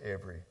to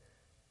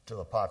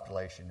the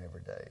population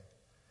every day.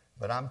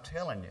 But I'm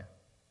telling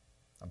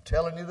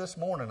you this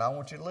morning, I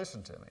want you to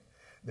listen to me,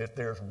 that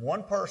there's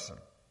one person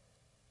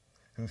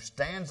who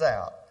stands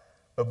out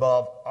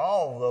above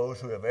all those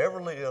who have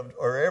ever lived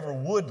or ever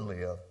would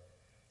live,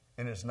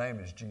 and his name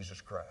is Jesus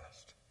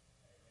Christ.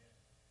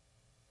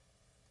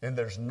 And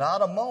there's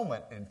not a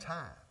moment in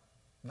time,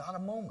 not a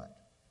moment,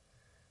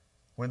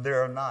 when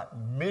there are not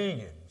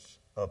millions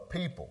of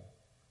people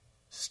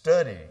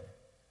studying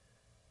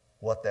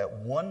what that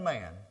one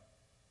man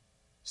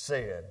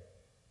said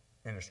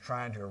and is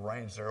trying to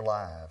arrange their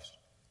lives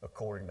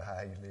according to how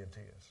he lived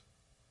his.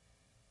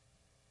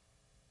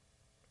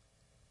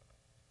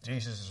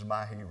 Jesus is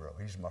my hero.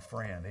 He's my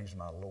friend. He's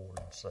my Lord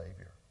and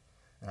Savior.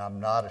 And I'm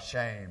not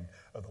ashamed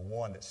of the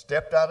one that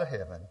stepped out of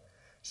heaven,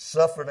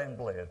 suffered and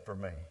bled for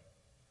me.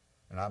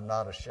 And I'm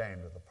not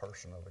ashamed of the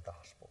person of the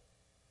gospel.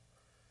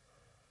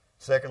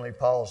 Secondly,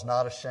 Paul's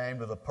not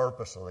ashamed of the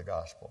purpose of the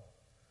gospel.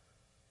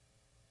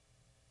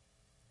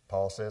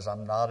 Paul says,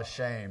 I'm not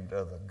ashamed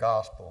of the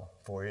gospel,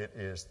 for it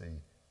is the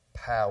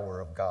power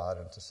of God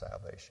unto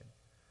salvation.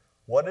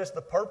 What is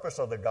the purpose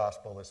of the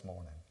gospel this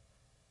morning?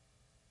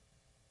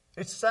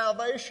 It's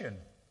salvation.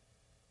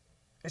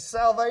 It's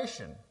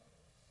salvation.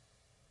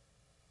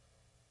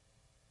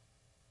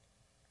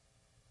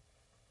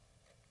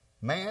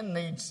 Man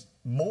needs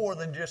more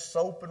than just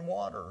soap and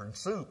water and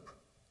soup.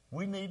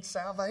 We need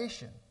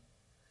salvation.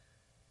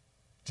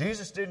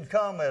 Jesus didn't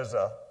come as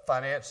a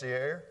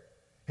financier.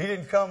 He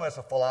didn't come as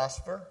a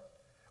philosopher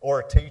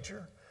or a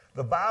teacher.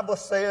 The Bible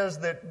says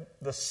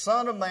that the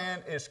Son of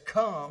Man is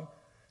come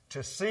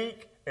to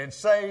seek and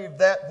save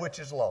that which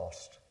is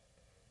lost.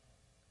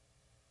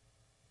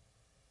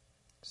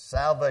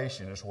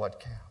 Salvation is what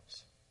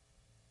counts.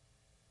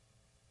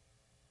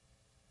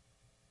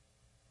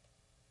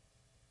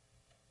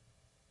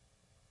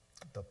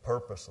 The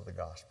purpose of the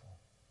gospel.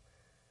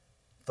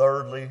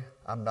 Thirdly,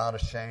 I'm not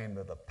ashamed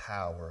of the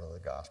power of the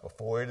gospel,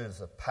 for it is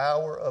the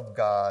power of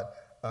God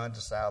unto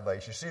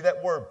salvation. You see,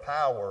 that word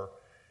power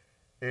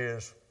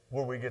is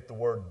where we get the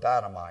word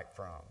dynamite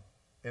from.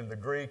 In the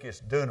Greek,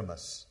 it's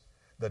dunamis.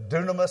 The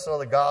dunamis of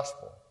the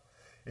gospel.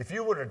 If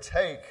you were to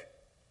take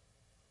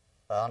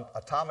an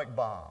atomic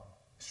bomb,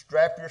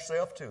 strap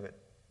yourself to it,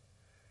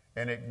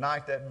 and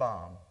ignite that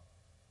bomb,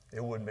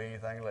 there wouldn't be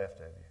anything left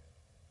of you.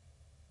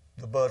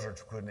 The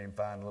buzzards couldn't even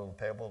find a little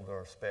pebble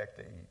or a speck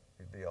to eat.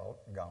 It'd be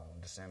all gone,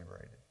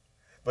 disintegrated.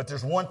 But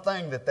there's one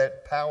thing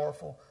that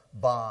powerful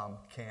bomb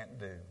can't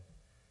do.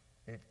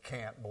 It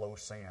can't blow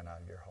sin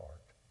out of your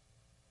heart.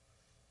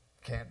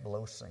 Can't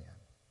blow sin.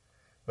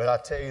 But I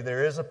tell you,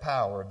 there is a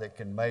power that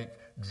can make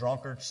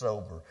drunkards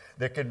sober.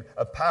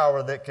 A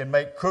power that can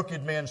make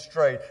crooked men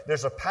straight.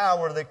 There's a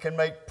power that can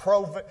make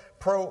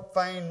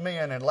profane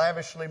men and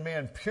lavishly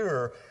men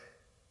pure.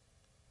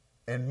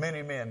 And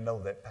many men know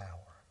that power.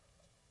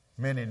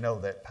 Many know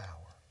that power.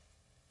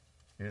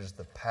 It is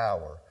the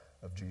power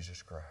of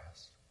Jesus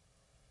Christ.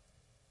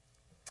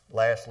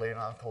 Lastly, and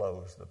I'll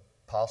close, the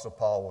Apostle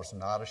Paul was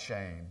not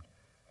ashamed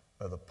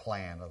of the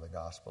plan of the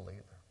gospel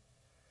either.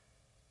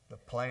 The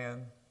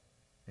plan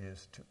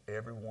is to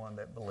everyone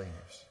that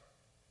believes.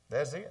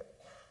 That's it.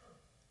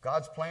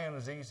 God's plan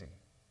is easy.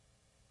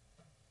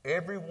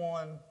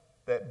 Everyone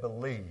that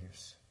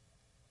believes.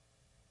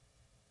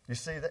 You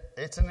see,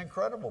 it's an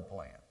incredible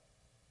plan.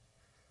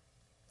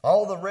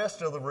 All the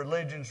rest of the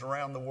religions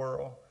around the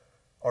world,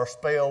 are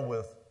spelled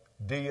with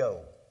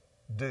D-O,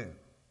 do.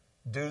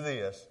 Do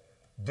this,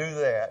 do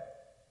that.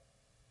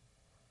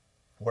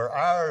 Where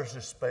ours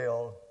is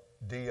spelled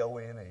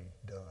D-O-N-E,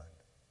 done,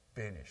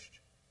 finished.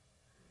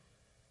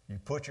 You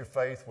put your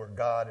faith where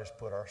God has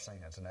put our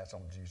sins, and that's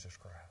on Jesus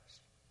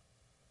Christ.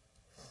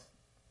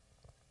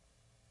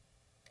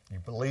 You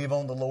believe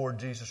on the Lord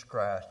Jesus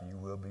Christ, and you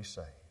will be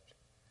saved.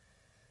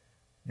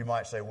 You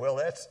might say, well,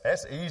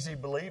 that's easy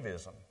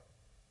believism.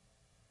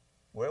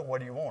 Well, what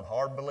do you want?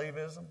 Hard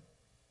believism?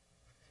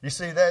 You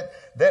see,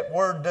 that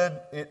word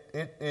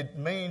doesn't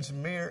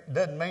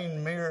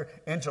mean mere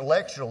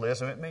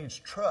intellectualism. It means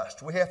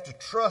trust. We have to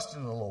trust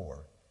in the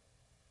Lord.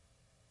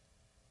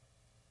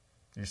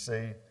 You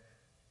see,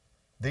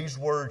 these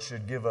words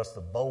should give us the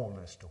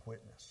boldness to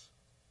witness.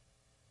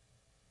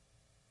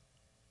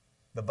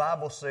 The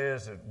Bible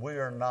says that we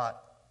are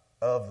not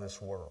of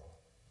this world.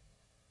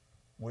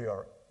 We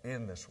are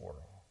in this world.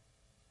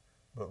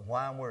 But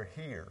while we're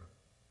here,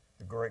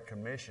 the Great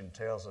Commission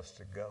tells us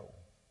to go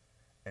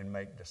and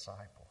make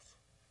disciples.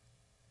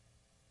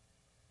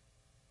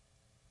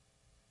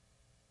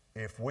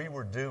 If we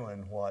were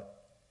doing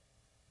what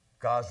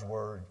God's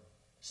Word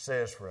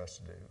says for us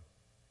to do,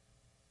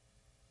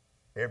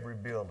 every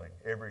building,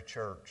 every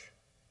church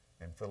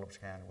in Phillips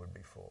County would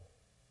be full.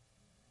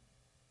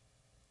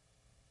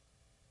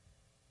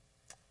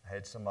 I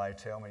had somebody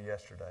tell me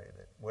yesterday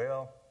that,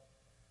 well,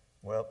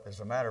 as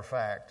a matter of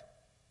fact,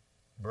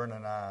 Brenda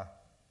and I,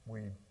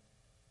 we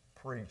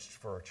preached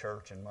for a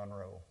church in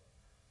Monroe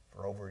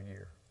for over a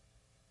year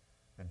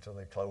until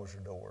they closed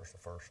their doors the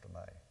 1st of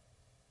May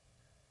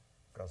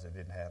because they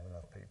didn't have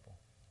enough people.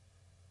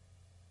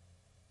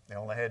 They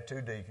only had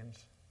 2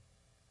 deacons.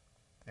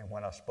 And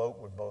when I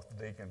spoke with both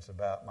the deacons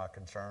about my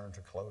concerns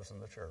of closing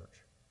the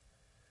church,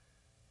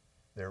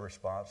 their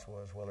response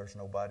was, well, there's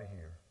nobody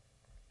here.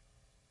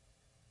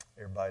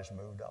 Everybody's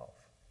moved off.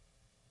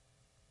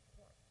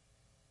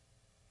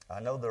 I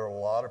know there are a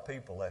lot of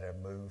people that have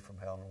moved from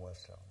Helena,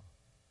 West Helena.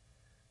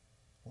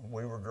 When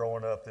we were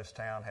growing up, this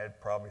town had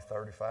probably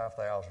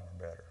 35,000 or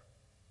better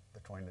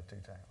between the 2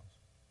 towns.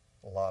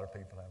 A lot of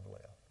people have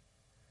left.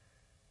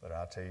 But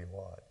I tell you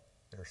what,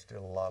 there's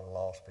still a lot of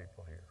lost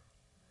people here.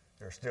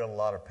 There's still a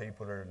lot of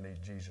people that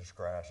need Jesus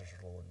Christ as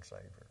their Lord and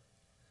Savior.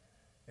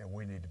 And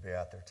we need to be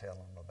out there telling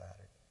them about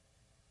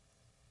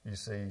it. You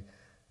see,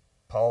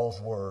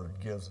 Paul's word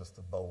gives us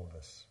the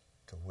boldness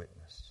to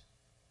witness.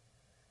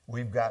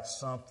 We've got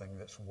something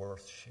that's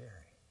worth sharing,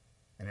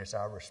 and it's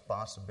our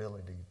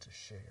responsibility to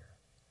share.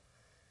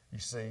 You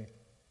see,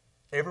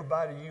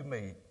 everybody you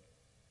meet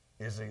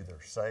is either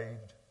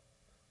saved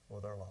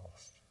or they're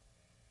lost.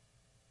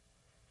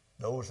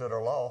 Those that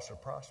are lost are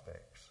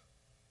prospects.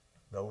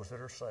 Those that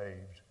are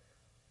saved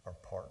are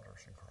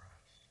partners in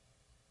Christ.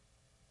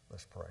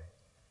 Let's pray.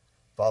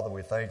 Father,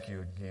 we thank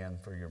you again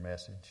for your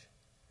message.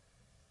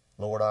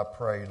 Lord, I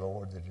pray,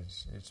 Lord, that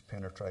it's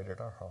penetrated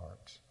our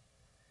hearts.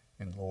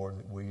 And Lord,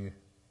 that we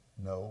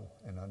know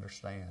and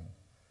understand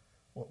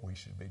what we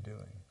should be doing.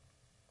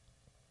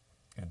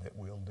 And that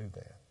we'll do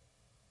that.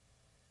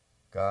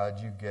 God,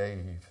 you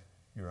gave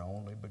your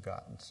only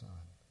begotten Son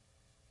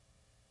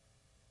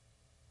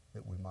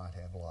that we might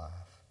have life.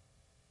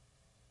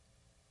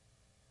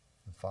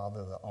 And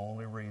Father, the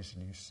only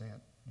reason you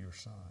sent your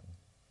Son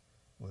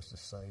was to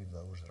save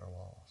those that are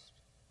lost.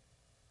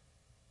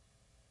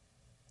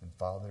 And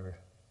Father,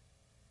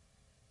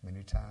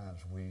 many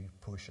times we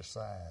push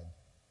aside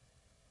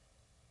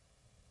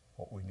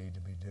what we need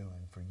to be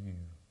doing for you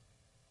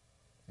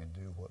and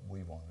do what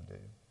we want to do.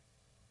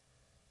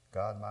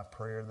 God, my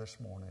prayer this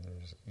morning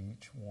is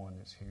each one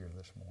that's here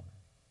this morning,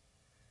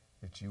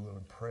 that you will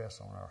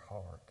impress on our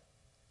heart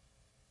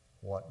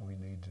what we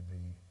need to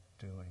be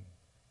doing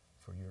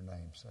for your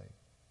name's sake.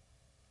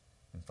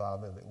 And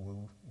Father, that we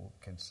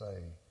can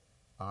say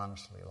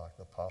honestly, like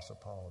the Apostle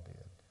Paul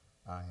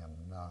did, I am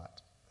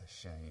not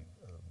ashamed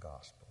of the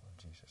gospel of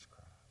Jesus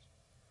Christ.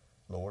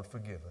 Lord,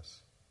 forgive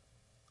us.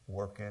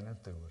 Work in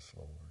and through us,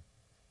 Lord.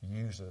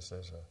 Use us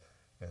as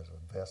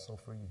a vessel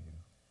for you,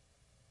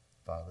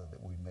 Father,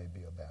 that we may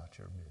be about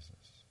your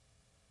business.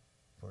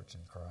 For it's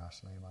in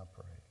Christ's name I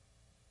pray.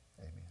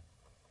 Amen.